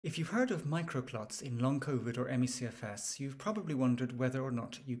If you've heard of microclots in long COVID or ME-CFS, you've probably wondered whether or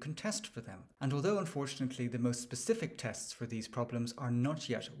not you can test for them. And although unfortunately the most specific tests for these problems are not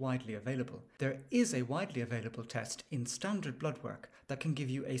yet widely available, there is a widely available test in standard blood work that can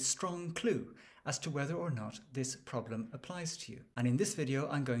give you a strong clue as to whether or not this problem applies to you. And in this video,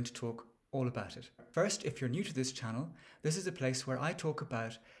 I'm going to talk all about it. First, if you're new to this channel, this is a place where I talk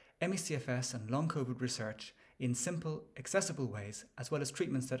about ME-CFS and long COVID research in simple, accessible ways, as well as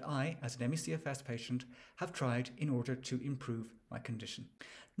treatments that I, as an ME-CFS patient, have tried in order to improve my condition.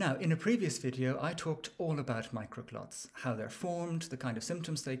 Now, in a previous video, I talked all about microclots, how they're formed, the kind of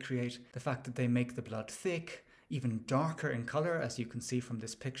symptoms they create, the fact that they make the blood thick, even darker in colour, as you can see from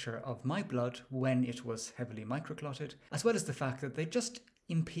this picture of my blood when it was heavily microclotted, as well as the fact that they just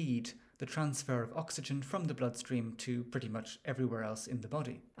impede the transfer of oxygen from the bloodstream to pretty much everywhere else in the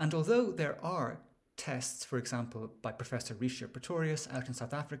body. And although there are tests, for example, by Professor Riescher Pretorius out in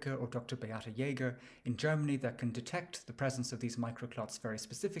South Africa or Dr. Beate Jäger in Germany that can detect the presence of these microclots very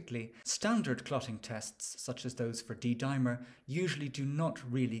specifically, standard clotting tests, such as those for D-dimer, usually do not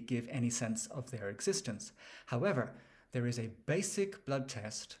really give any sense of their existence. However, there is a basic blood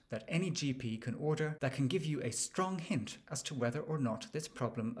test that any GP can order that can give you a strong hint as to whether or not this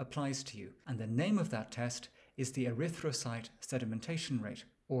problem applies to you. And the name of that test is the erythrocyte sedimentation rate,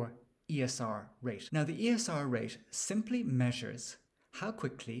 or ESR rate. Now, the ESR rate simply measures how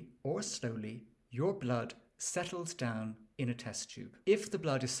quickly or slowly your blood settles down in a test tube. If the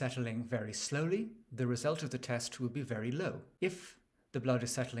blood is settling very slowly, the result of the test will be very low. If the blood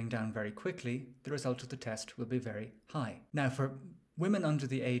is settling down very quickly, the result of the test will be very high. Now, for women under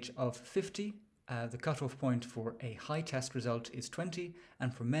the age of 50, the cutoff point for a high test result is 20,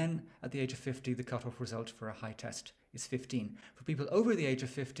 and for men at the age of 50, the cutoff result for a high test is 15. For people over the age of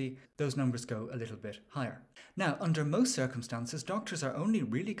 50, those numbers go a little bit higher. Now, under most circumstances, doctors are only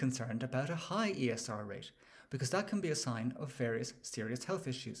really concerned about a high ESR rate, because that can be a sign of various serious health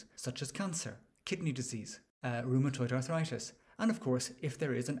issues, such as cancer, kidney disease, rheumatoid arthritis, and of course, if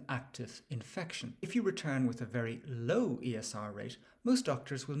there is an active infection. If you return with a very low ESR rate, most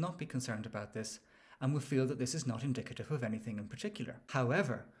doctors will not be concerned about this and will feel that this is not indicative of anything in particular.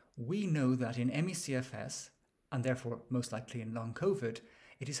 However, we know that in ME-CFS, and therefore most likely in long COVID,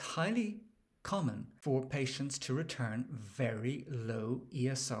 it is highly common for patients to return very low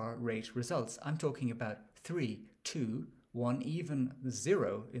ESR rate results. I'm talking about 3, 2, 1, even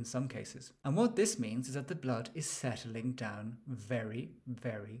 0 in some cases. And what this means is that the blood is settling down very,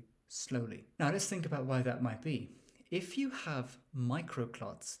 very slowly. Now let's think about why that might be. If you have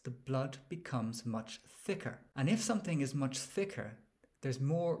microclots, the blood becomes much thicker. And if something is much thicker, there's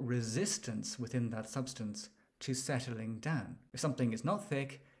more resistance within that substance to settling down. If something is not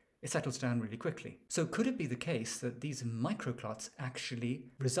thick, it settles down really quickly. So could it be the case that these microclots actually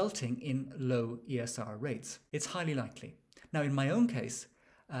resulting in low ESR rates? It's highly likely. Now, in my own case,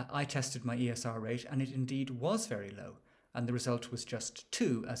 I tested my ESR rate and it indeed was very low. And the result was just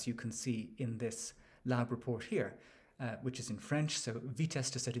 2, as you can see in this lab report here, which is in French. So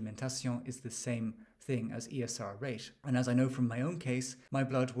vitesse de sedimentation is the same thing as ESR rate. And as I know from my own case, my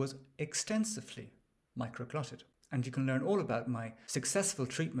blood was extensively microclotted. And you can learn all about my successful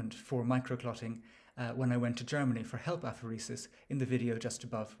treatment for microclotting when I went to Germany for HELP apheresis in the video just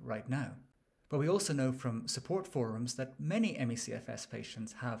above right now. But we also know from support forums that many ME-CFS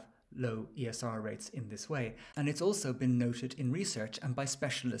patients have low ESR rates in this way, and it's also been noted in research and by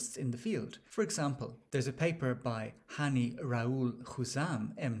specialists in the field. For example, there's a paper by Hani Raoul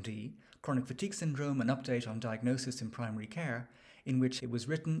Khuzam, MD, Chronic Fatigue Syndrome, an update on diagnosis in primary care, in which it was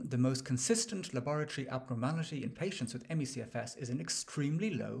written, the most consistent laboratory abnormality in patients with ME-CFS is an extremely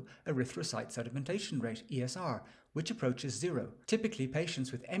low erythrocyte sedimentation rate, ESR, which approaches 0. Typically,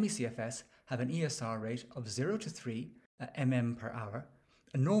 patients with ME-CFS have an ESR rate of 0 to 3 mm per hour.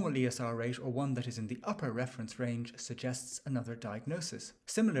 A normal ESR rate, or one that is in the upper reference range, suggests another diagnosis.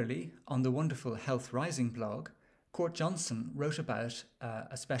 Similarly, on the wonderful Health Rising blog, Court Johnson wrote about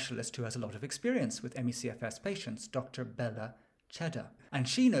a specialist who has a lot of experience with ME-CFS patients, Dr. Bella Chedda. And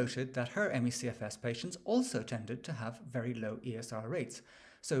she noted that her ME-CFS patients also tended to have very low ESR rates.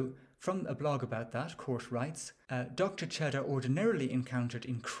 So from a blog about that, Court writes, Dr. Chedda ordinarily encountered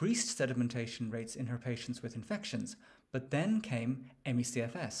increased sedimentation rates in her patients with infections, but then came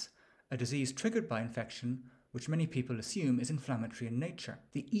ME-CFS, a disease triggered by infection which many people assume is inflammatory in nature.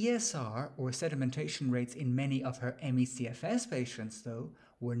 The ESR, or sedimentation rates in many of her ME-CFS patients, though,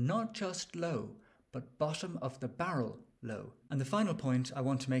 were not just low, but bottom of the barrel low. And the final point I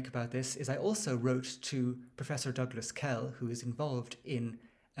want to make about this is I also wrote to Professor Douglas Kell, who is involved in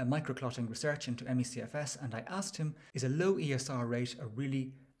microclotting research into ME-CFS, and I asked him, is a low ESR rate a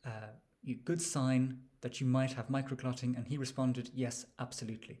really good sign that you might have microclotting, and he responded, yes,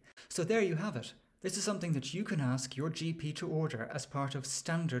 absolutely. So there you have it. This is something that you can ask your GP to order as part of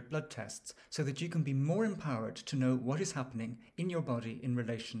standard blood tests so that you can be more empowered to know what is happening in your body in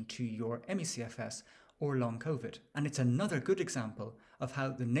relation to your ME-CFS or long COVID. And it's another good example of how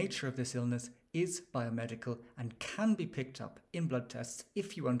the nature of this illness is biomedical and can be picked up in blood tests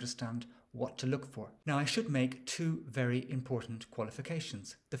if you understand what to look for. Now, I should make two very important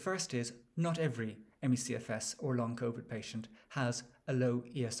qualifications. The first is not every ME-CFS or long COVID patient has a low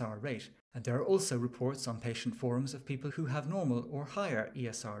ESR rate. And there are also reports on patient forums of people who have normal or higher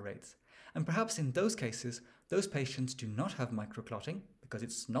ESR rates. And perhaps in those cases, those patients do not have microclotting because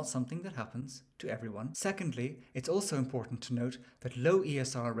it's not something that happens to everyone. Secondly, it's also important to note that low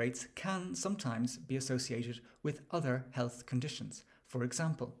ESR rates can sometimes be associated with other health conditions. For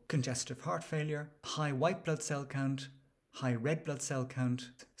example, congestive heart failure, high white blood cell count, high red blood cell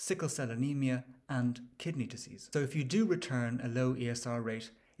count, sickle cell anemia, and kidney disease. So if you do return a low ESR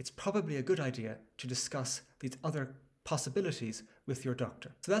rate, it's probably a good idea to discuss these other possibilities with your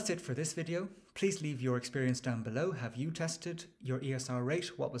doctor. So that's it for this video. Please leave your experience down below. Have you tested your ESR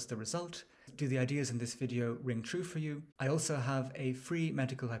rate? What was the result? Do the ideas in this video ring true for you? I also have a free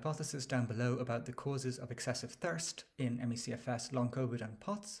medical hypothesis down below about the causes of excessive thirst in ME-CFS, long COVID and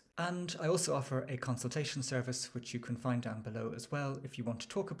POTS. And I also offer a consultation service which you can find down below as well if you want to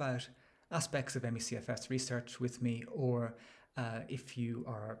talk about aspects of ME-CFS research with me, or if you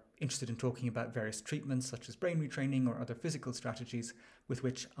are interested in talking about various treatments such as brain retraining or other physical strategies with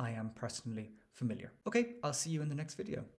which I am personally familiar. Okay, I'll see you in the next video.